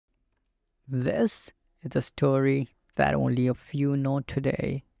This is a story that only a few know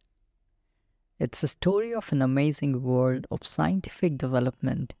today. It's a story of an amazing world of scientific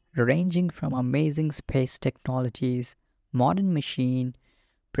development, ranging from amazing space technologies, modern machine,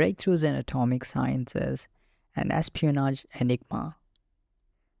 breakthroughs in atomic sciences, and espionage enigma.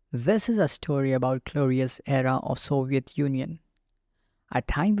 This is a story about glorious era of Soviet Union, a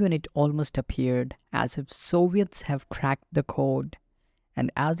time when it almost appeared as if Soviets have cracked the code and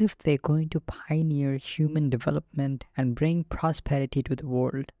as if they're going to pioneer human development and bring prosperity to the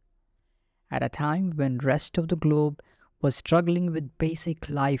world, at a time when rest of the globe was struggling with basic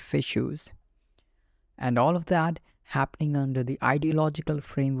life issues. And all of that happening under the ideological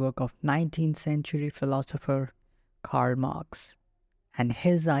framework of 19th century philosopher Karl Marx and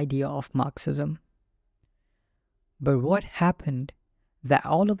his idea of Marxism. But what happened that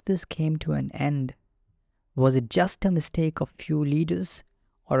all of this came to an end? Was it just a mistake of few leaders,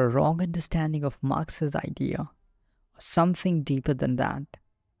 or a wrong understanding of Marx's idea, or something deeper than that?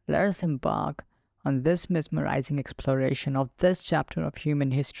 Let us embark on this mesmerizing exploration of this chapter of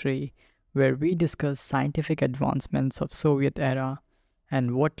human history, where we discuss scientific advancements of Soviet era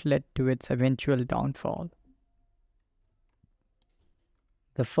and what led to its eventual downfall.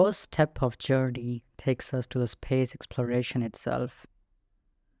 The first step of journey takes us to the space exploration itself.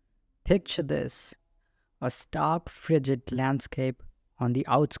 Picture this: a stark, frigid landscape on the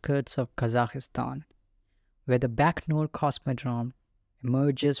outskirts of Kazakhstan, where the Backnor Cosmodrome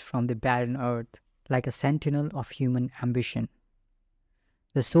emerges from the barren earth like a sentinel of human ambition.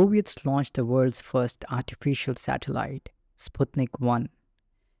 The Soviets launched the world's first artificial satellite, Sputnik 1,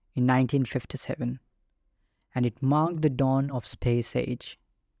 in 1957, and it marked the dawn of space age.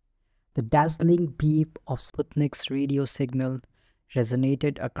 The dazzling beep of Sputnik's radio signal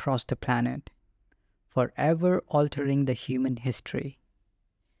resonated across the planet, forever altering the human history.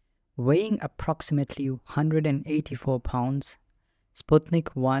 Weighing approximately 184 pounds,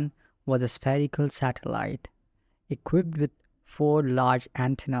 Sputnik 1 was a spherical satellite equipped with 4 large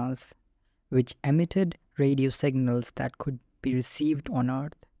antennas, which emitted radio signals that could be received on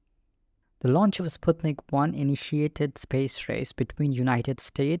Earth. The launch of Sputnik 1 initiated space race between United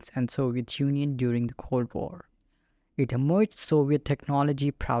States and Soviet Union during the Cold War. It emerged Soviet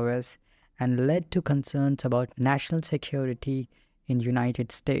technology prowess and led to concerns about national security in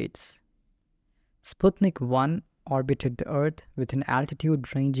United States. Sputnik 1 orbited the Earth with an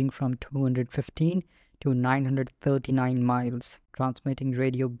altitude ranging from 215 to 939 miles, transmitting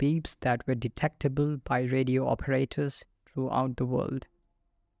radio beeps that were detectable by radio operators throughout the world.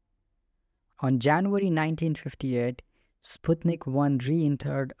 On January 1958, Sputnik 1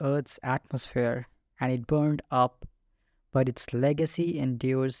 re-entered Earth's atmosphere and it burned up, but its legacy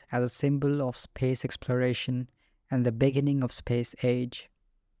endures as a symbol of space exploration and the beginning of space age.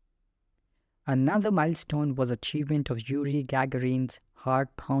 Another milestone was achievement of Yuri Gagarin's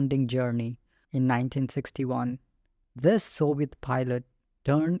heart-pounding journey in 1961. This Soviet pilot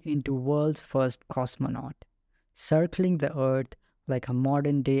turned into world's first cosmonaut, circling the Earth like a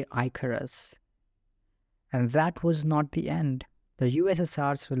modern-day Icarus. And that was not the end. The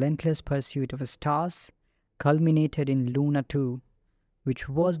USSR's relentless pursuit of stars culminated in Luna 2, which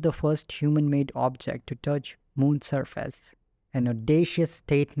was the first human-made object to touch Moon's surface, an audacious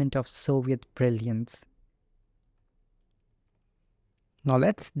statement of Soviet brilliance. Now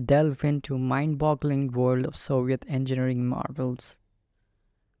let's delve into mind-boggling world of Soviet engineering marvels.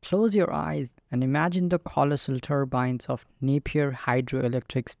 Close your eyes and imagine the colossal turbines of Napier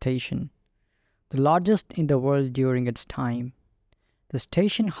Hydroelectric Station, the largest in the world during its time. The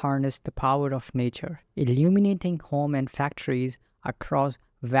station harnessed the power of nature, illuminating homes and factories across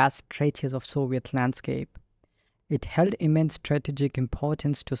vast stretches of Soviet landscape. It held immense strategic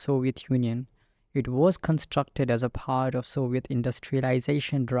importance to Soviet Union. It was constructed as a part of Soviet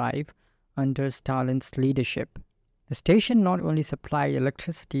industrialization drive under Stalin's leadership. The station not only supplied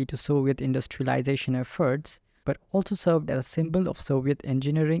electricity to Soviet industrialization efforts, but also served as a symbol of Soviet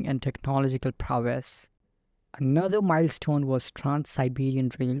engineering and technological prowess. Another milestone was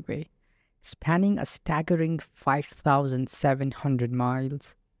Trans-Siberian Railway, spanning a staggering 5,700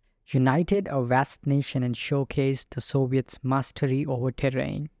 miles. United a vast nation and showcased the Soviets' mastery over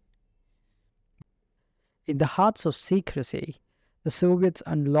terrain. In the hearts of secrecy, the Soviets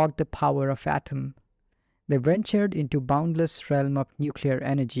unlocked the power of atom. They ventured into boundless realm of nuclear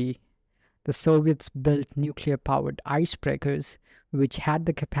energy. The Soviets built nuclear-powered icebreakers, which had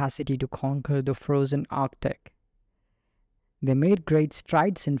the capacity to conquer the frozen Arctic. They made great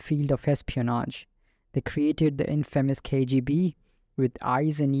strides in field of espionage. They created the infamous KGB, with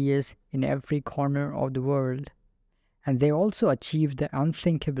eyes and ears in every corner of the world. And they also achieved the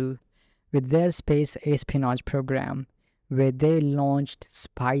unthinkable with their space espionage program, where they launched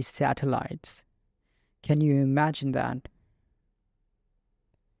spy satellites. Can you imagine that?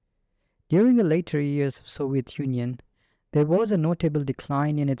 During the later years of Soviet Union, there was a notable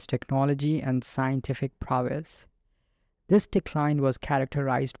decline in its technology and scientific prowess. This decline was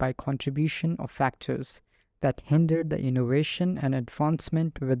characterized by contribution of factors that hindered the innovation and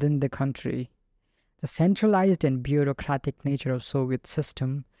advancement within the country. The centralized and bureaucratic nature of Soviet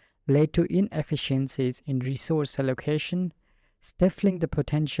system led to inefficiencies in resource allocation, stifling the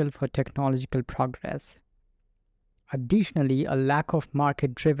potential for technological progress. Additionally, a lack of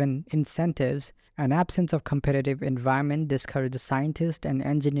market-driven incentives and absence of competitive environment discouraged scientists and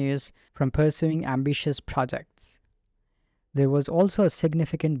engineers from pursuing ambitious projects. There was also a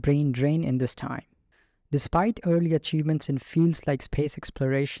significant brain drain in this time. Despite early achievements in fields like space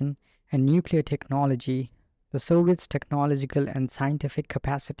exploration and nuclear technology, the Soviets' technological and scientific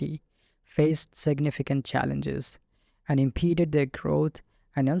capacity faced significant challenges and impeded their growth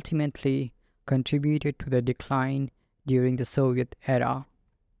and ultimately contributed to the decline during the Soviet era.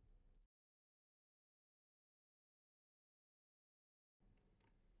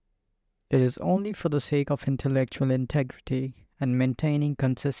 It is only for the sake of intellectual integrity and maintaining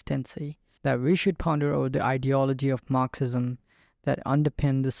consistency that we should ponder over the ideology of Marxism that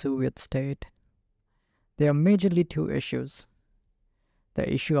underpin the Soviet state. There are majorly two issues: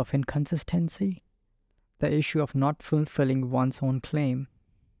 the issue of inconsistency, the issue of not fulfilling one's own claim.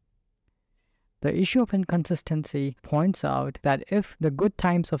 The issue of inconsistency points out that if the good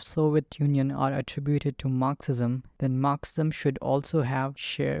times of Soviet Union are attributed to Marxism, then Marxism should also have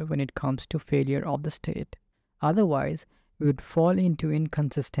share when it comes to failure of the state. Otherwise, we would fall into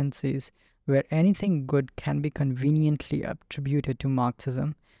inconsistencies where anything good can be conveniently attributed to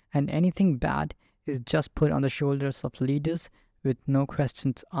Marxism and anything bad is just put on the shoulders of leaders with no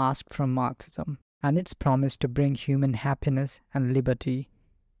questions asked from Marxism and its promise to bring human happiness and liberty.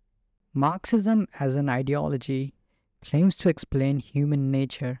 Marxism as an ideology claims to explain human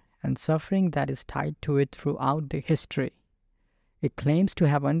nature and suffering that is tied to it throughout the history. It claims to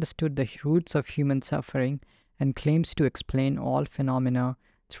have understood the roots of human suffering and claims to explain all phenomena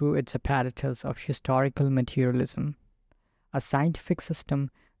through its apparatus of historical materialism, a scientific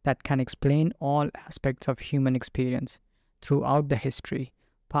system that can explain all aspects of human experience throughout the history,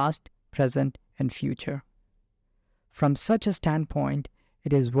 past, present, and future. From such a standpoint,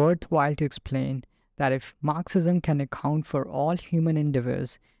 it is worthwhile to explain that if Marxism can account for all human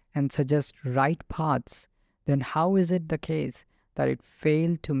endeavors and suggest right paths, then how is it the case that it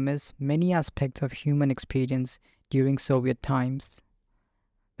failed to miss many aspects of human experience during Soviet times?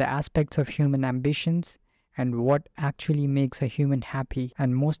 The aspects of human ambitions and what actually makes a human happy,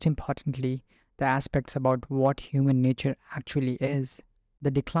 and most importantly, the aspects about what human nature actually is.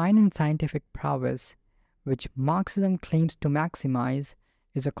 The decline in scientific prowess, which Marxism claims to maximize,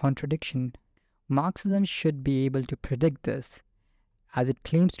 is a contradiction. Marxism should be able to predict this, as it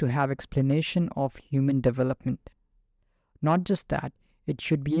claims to have explanation of human development. Not just that, it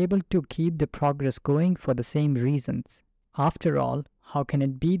should be able to keep the progress going for the same reasons. After all, how can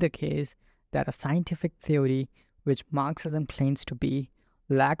it be the case that a scientific theory, which Marxism claims to be,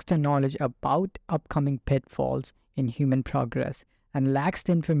 lacks the knowledge about upcoming pitfalls in human progress and lacks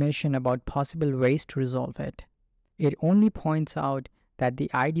the information about possible ways to resolve it? It only points out that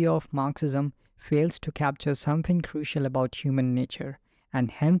the idea of Marxism fails to capture something crucial about human nature and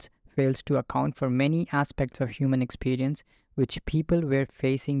hence fails to account for many aspects of human experience which people were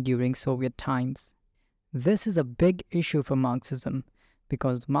facing during Soviet times. This is a big issue for Marxism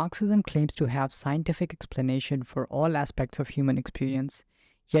because Marxism claims to have scientific explanation for all aspects of human experience,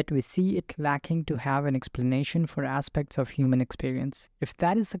 yet we see it lacking to have an explanation for aspects of human experience. If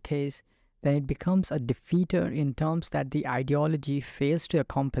that is the case, then it becomes a defeater in terms that the ideology fails to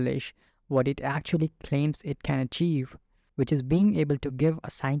accomplish what it actually claims it can achieve, which is being able to give a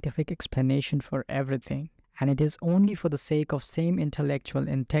scientific explanation for everything. And it is only for the sake of same intellectual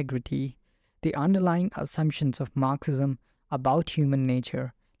integrity, the underlying assumptions of Marxism about human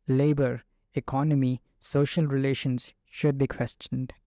nature, labor, economy, social relations should be questioned.